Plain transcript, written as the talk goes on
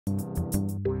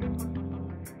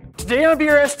Today on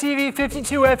BRStv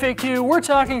 52 FAQ, we're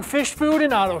talking fish food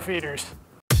and auto feeders.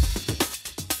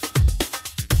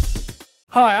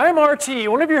 Hi, I'm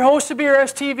RT, one of your hosts of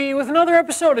BRStv with another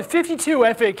episode of 52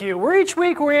 FAQ, where each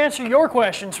week we answer your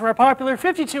questions from our popular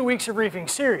 52 Weeks of Reefing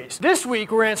series. This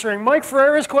week we're answering Mike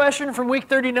Ferrara's question from week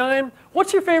 39,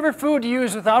 what's your favorite food to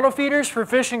use with auto feeders for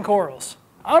fish and corals?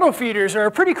 Auto feeders are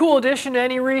a pretty cool addition to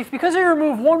any reef because they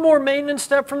remove one more maintenance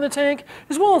step from the tank,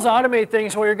 as well as automate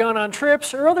things while you're gone on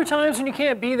trips or other times when you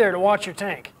can't be there to watch your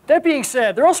tank. That being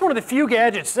said, they're also one of the few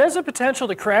gadgets that has the potential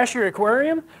to crash your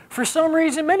aquarium. For some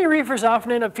reason, many reefers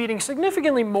often end up feeding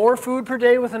significantly more food per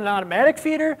day with an automatic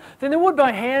feeder than they would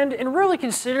by hand and rarely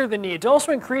consider the need to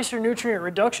also increase their nutrient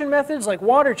reduction methods like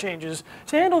water changes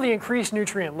to handle the increased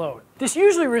nutrient load. This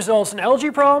usually results in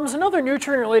algae problems and other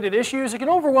nutrient-related issues that can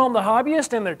overwhelm the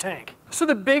hobbyist and their tank. So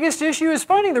the biggest issue is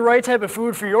finding the right type of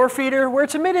food for your feeder where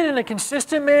it's emitted in a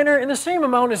consistent manner and the same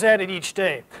amount is added each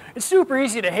day. It's super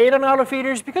easy to hate on auto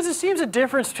feeders because it seems the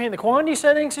difference between the quantity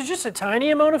settings is just a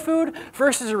tiny amount of food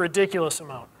versus a ridiculous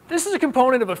amount. This is a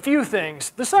component of a few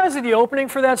things: the size of the opening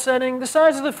for that setting, the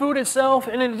size of the food itself,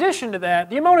 and in addition to that,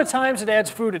 the amount of times it adds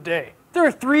food a day. There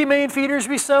are 3 main feeders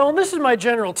we sell, and this is my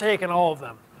general take on all of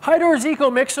them. Hydor's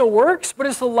Eco Mixo works, but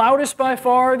it's the loudest by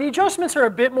far. The adjustments are a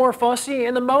bit more fussy,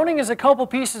 and the mounting is a couple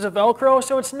pieces of Velcro,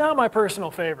 so it's not my personal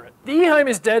favorite. The Eheim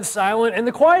is dead silent and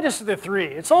the quietest of the 3.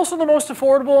 It's also the most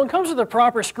affordable and comes with a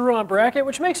proper screw-on bracket,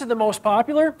 which makes it the most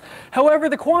popular. However,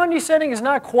 the quantity setting is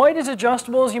not quite as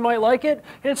adjustable as you might like it,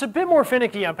 and it's a bit more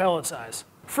finicky on pellet size.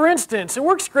 For instance, it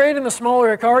works great in the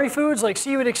smaller Hikari foods like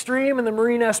Seaweed Extreme and the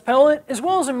Marine S pellet, as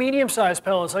well as in medium-sized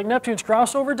pellets like Neptune's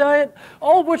Crossover Diet,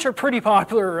 all of which are pretty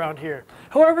popular around here.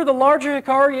 However, the larger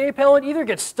Hikari A pellet either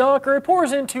gets stuck or it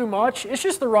pours in too much. It's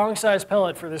just the wrong size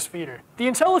pellet for this feeder. The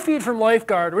IntelliFeed from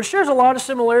Lifeguard, which shares a lot of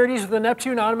similarities with the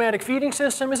Neptune automatic feeding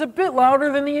system, is a bit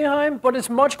louder than the Eheim, but it's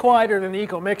much quieter than the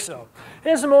Eco Mixo. It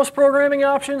has the most programming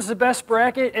options, the best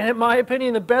bracket, and in my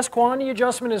opinion the best quantity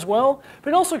adjustment as well, but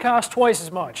it also costs twice as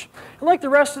much. And like the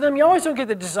rest of them, you always don't get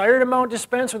the desired amount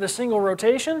dispensed with a single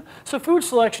rotation, so food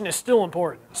selection is still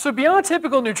important. So beyond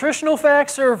typical nutritional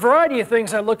facts, there are a variety of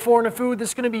things I look for in a food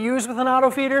that's going to be used with an auto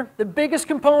feeder. The biggest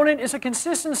component is a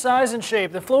consistent size and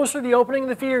shape that flows through the opening of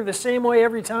the feeder the same way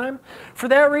every time. For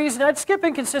that reason, I'd skip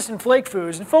inconsistent flake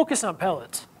foods and focus on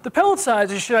pellets. The pellet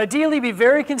sizes should ideally be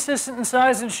very consistent in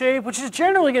size and shape, which is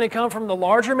generally going to come from the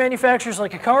larger manufacturers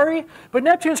like Hikari, but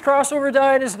Neptune's Crossover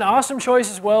Diet is an awesome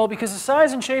choice as well because the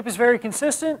size and shape is very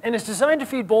consistent and is designed to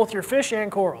feed both your fish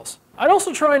and corals. I'd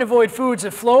also try and avoid foods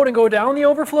that float and go down the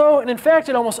overflow, and in fact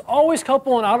I'd almost always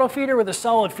couple an auto feeder with a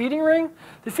solid feeding ring.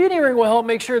 The feeding ring will help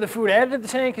make sure the food added to the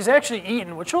tank is actually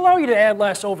eaten, which will allow you to add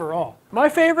less overall. My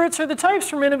favorites are the types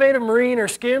from Innovative Marine or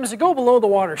Skims that go below the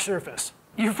water surface.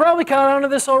 You've probably caught on to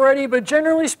this already, but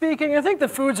generally speaking, I think the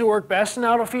foods that work best in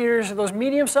auto feeders are those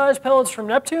medium-sized pellets from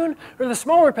Neptune or the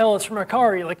smaller pellets from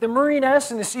Hikari, like the Marine S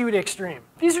and the Seaweed Extreme.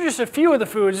 These are just a few of the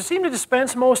foods that seem to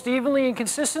dispense most evenly and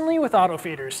consistently with auto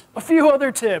feeders. A few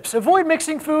other tips: avoid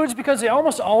mixing foods because they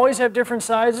almost always have different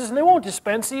sizes and they won't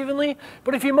dispense evenly,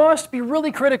 but if you must, be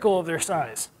really critical of their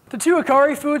size. The 2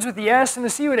 Hikari foods with the S and the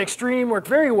Seaweed Extreme work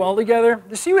very well together.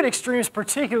 The Seaweed Extreme is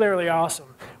particularly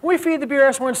awesome. When we feed the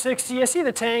BRS 160, I see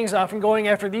the tangs often going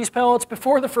after these pellets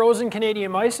before the frozen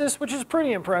Canadian mysis, which is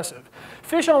pretty impressive.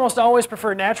 Fish almost always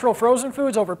prefer natural frozen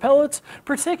foods over pellets,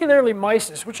 particularly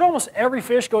mysis, which almost every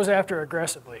fish goes after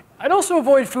aggressively. I'd also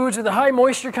avoid foods with a high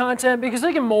moisture content because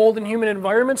they can mold in humid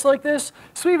environments like this,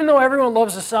 so even though everyone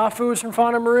loves the soft foods from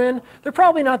Fauna Marin, they're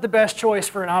probably not the best choice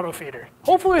for an auto feeder.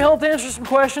 Hopefully we helped answer some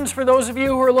questions for those of you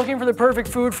who are looking for the perfect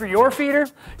food for your feeder.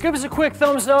 Give us a quick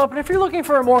thumbs up, and if you're looking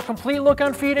for a more complete look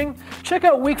on feeding, check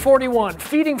out week 41,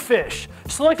 Feeding Fish,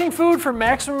 selecting food for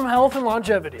maximum health and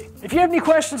longevity. If you have any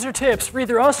questions or tips for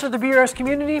either us or the BRS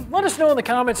community, let us know in the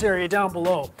comments area down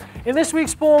below. In this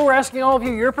week's poll, we're asking all of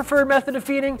you your preferred method of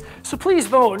feeding, so please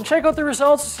vote and check out the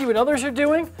results to see what others are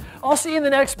doing. I'll see you in the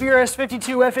next BRS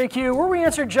 52 FAQ, where we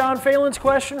answer John Phelan's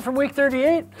question from week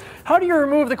 38. How do you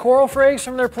remove the coral frags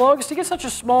from their plugs to get such a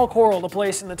small coral to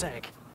place in the tank?